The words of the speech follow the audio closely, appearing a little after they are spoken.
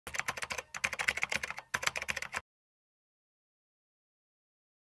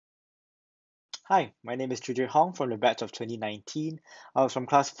Hi, my name is Jujie Hong from the batch of 2019. I was from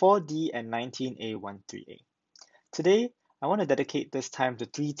class 4D and 19A13A. Today, I want to dedicate this time to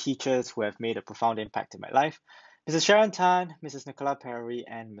three teachers who have made a profound impact in my life: Mrs. Sharon Tan, Mrs. Nicola Perry,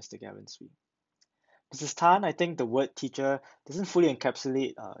 and Mr. Gavin Sweet. Mrs. Tan, I think the word teacher doesn't fully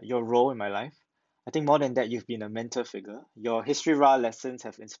encapsulate your role in my life. I think more than that, you've been a mentor figure. Your History Ra lessons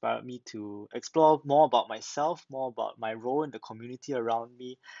have inspired me to explore more about myself, more about my role in the community around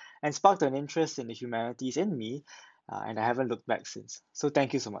me, and sparked an interest in the humanities in me, and I haven't looked back since. So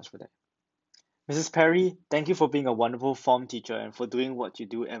thank you so much for that. Mrs. Perry, thank you for being a wonderful form teacher and for doing what you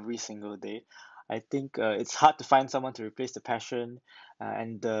do every single day. I think it's hard to find someone to replace the passion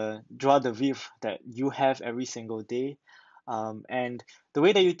and the joie de vivre that you have every single day. And the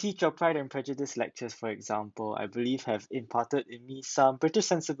way that you teach your Pride and Prejudice lectures, for example, I believe have imparted in me some British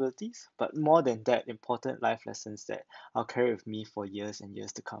sensibilities, but more than that, important life lessons that I'll carry with me for years and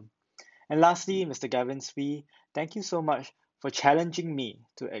years to come. And lastly, Mr. Gavin Swee, thank you so much for challenging me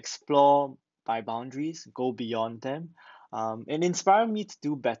to explore my boundaries, go beyond them, and inspire me to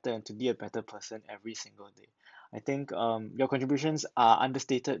do better and to be a better person every single day. I think your contributions are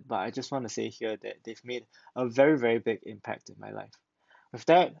understated, but I just want to say here that they've made a very, very big impact in my life. With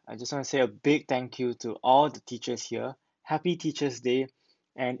that, I just want to say a big thank you to all the teachers here. Happy Teachers Day.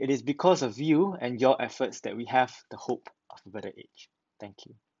 And it is because of you and your efforts that we have the hope of a better age. Thank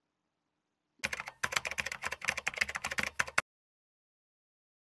you.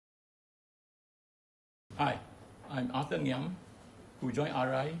 Hi, I'm Arthur Ngiam, who joined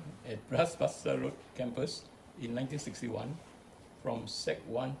RI at Bras Basah Road campus in 1961 from Sec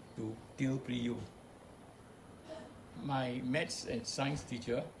 1 to till Pre-U. My maths and science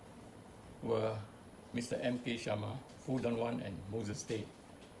teacher were Mr. M.K. Sharma, Fu Danwan, and Moses Tay,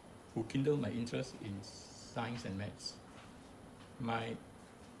 who kindled my interest in science and maths. My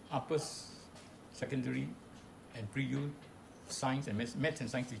upper secondary and Pre-U science and maths and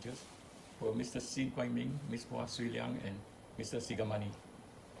science teachers were Mr. Sin Kwai Ming, Ms. Hua Sui Liang, and Mr. Sigamani,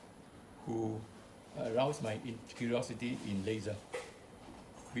 who aroused my curiosity in laser,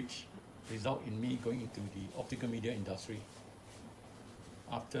 which resulted in me going into the optical media industry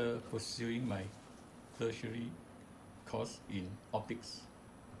after pursuing my tertiary course in optics.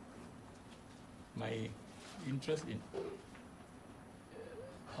 My interest in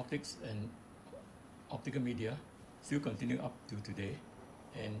optics and optical media still continue up to today,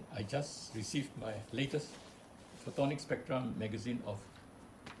 and I just received my latest Photonic Spectrum magazine of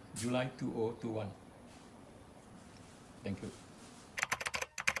July 2021. Thank you.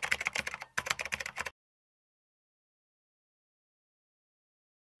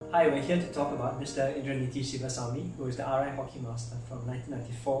 Hi, we're here to talk about Mr. Indraniti Sivasamy, who is the RI hockey master from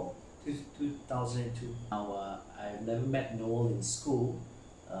 1994 to 2002. Now, I've never met Noel in school,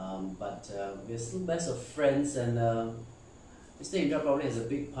 but we're still best of friends, and Mr. Indra probably has a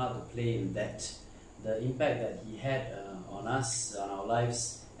big part to play in that. The impact that he had on us, on our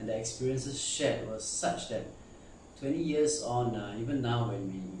lives, and the experiences shared was such that 20 years on, even now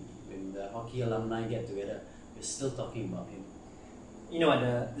when the hockey alumni get together, we're still talking about him. You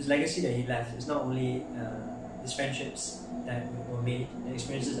know, this legacy that he left is not only his friendships that were made, the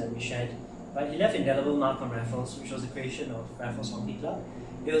experiences that we shared, but he left indelible mark on Raffles, which was the creation of Raffles Hockey Club.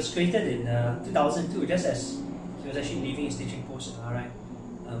 It was created in 2002, just as he was actually leaving his teaching post in RI.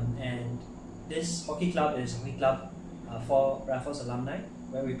 And this hockey club is a hockey club for Raffles alumni,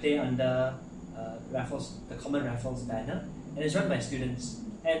 where we play under Raffles, the common Raffles banner, and it's run by students.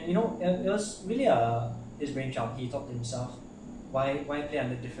 And you know, it was really his brainchild. He thought to himself, why play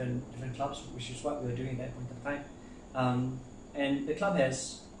under different clubs, which is what we were doing at that point of time. And the club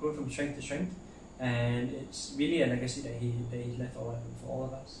has grown from strength to strength, and it's really a legacy that he left for all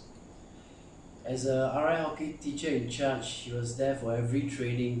of us. As a RI hockey teacher in charge, he was there for every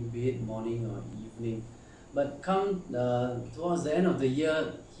training, be it morning or evening. But come towards the end of the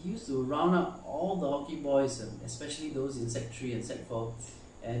year, he used to round up all the hockey boys, especially those in Sec 3 and Sec 4,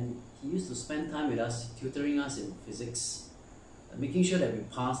 and he used to spend time with us, tutoring us in physics, making sure that we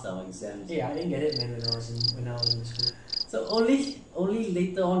passed our exams. Yeah, I didn't get it, man, when I was in school. So only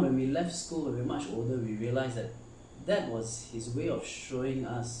later on, when we left school, when we were much older, we realized that that was his way of showing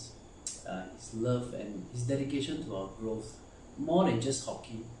us his love and his dedication to our growth, more than just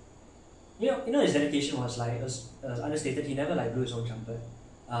hockey. You know, his dedication was understated. He never blew his own trumpet.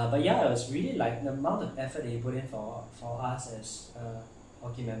 But yeah, it was really the amount of effort that he put in for us as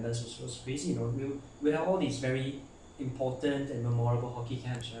hockey members was crazy. You know, we have all these very important and memorable hockey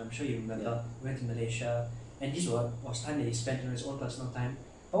camps. I'm sure you remember. Yeah. We went to Malaysia, and this was time that he spent in his own personal time.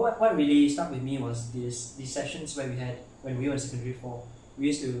 But what really stuck with me was these sessions where we had when we were in secondary 4. We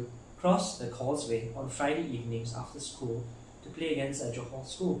used to cross the causeway on Friday evenings after school to play against Johor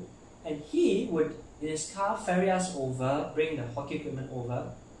School. And he would, in his car, ferry us over, bring the hockey equipment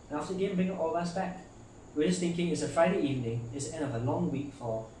over, and after the game, bring all of us back. We're just thinking it's a Friday evening, it's the end of a long week,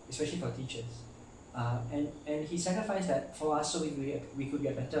 especially for teachers. And he sacrificed that for us so we could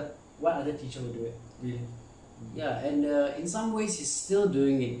get better. What other teacher would do it, really? Yeah, and in some ways he's still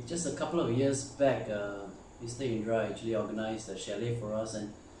doing it. Just a couple of years back, Mr. Indra actually organized a chalet for us,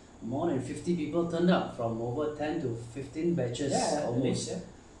 and more than 50 people turned up from over 10 to 15 batches almost. Yeah.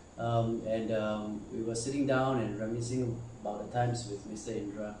 We were sitting down and reminiscing about the times with Mr.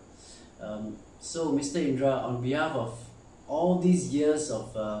 Indra. So Mr. Indra, on behalf of all these years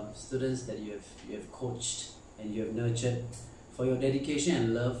of students that you have coached and you have nurtured, for your dedication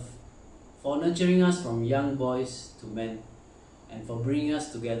and love, for nurturing us from young boys to men, and for bringing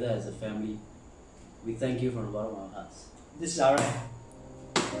us together as a family, we thank you from the bottom of our hearts. This is Arai.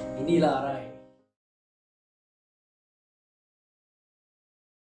 Inilah Arai.